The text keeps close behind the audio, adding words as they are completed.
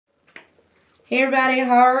Hey everybody,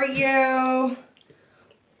 how are you?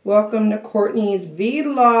 Welcome to Courtney's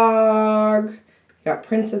vlog. Got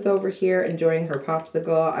Princess over here enjoying her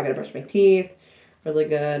popsicle. I gotta brush my teeth really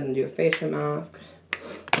good and do a facial mask.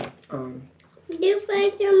 Do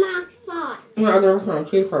facial mask first. I'm gonna brush my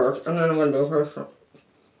teeth first, and then I'm gonna do facial.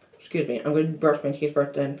 Excuse me, I'm gonna brush my teeth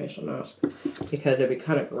first, then facial mask because it'd be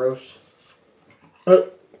kind of gross.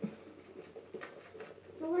 What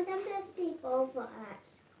if they sleep over us?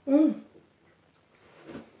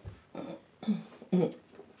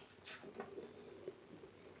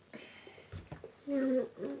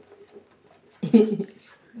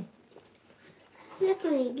 Look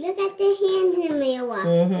at me. Look at the hands in me.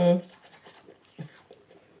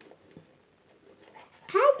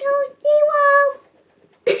 Hi, Toasty Wall.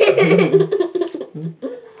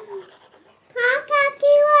 Hi,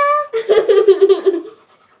 Cocky Wall.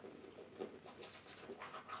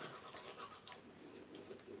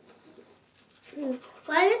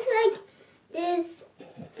 Well, it looks like there's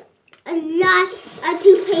a lot of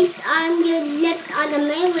toothpaste on your lips on the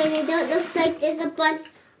main one. It don't look like there's a bunch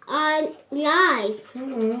on live.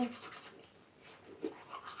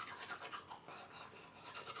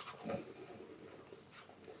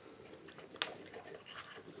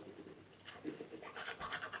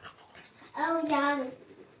 Oh, yeah.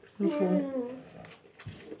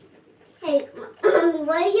 Hey,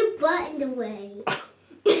 why are your buttons away?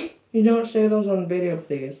 You don't say those on video,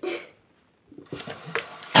 please.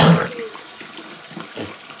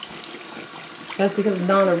 That's because there's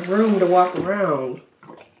not enough room to walk around.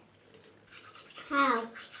 How?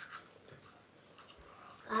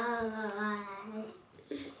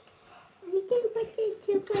 You can put the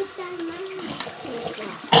toothpaste on mine.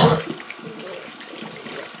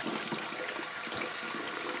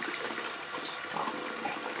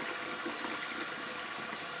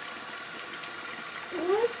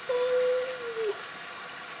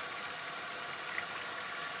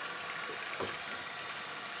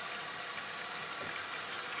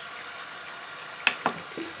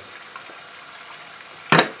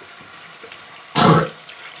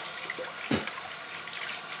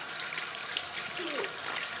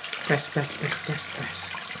 Press. That's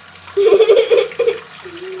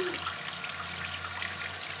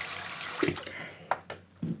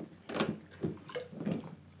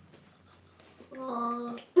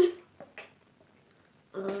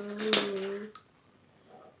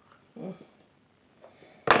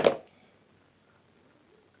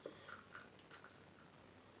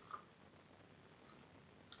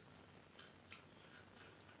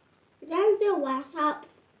the WhatsApp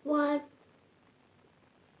one.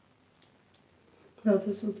 No,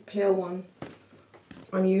 this is the pale one.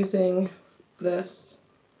 I'm using this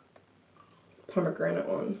pomegranate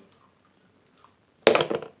one.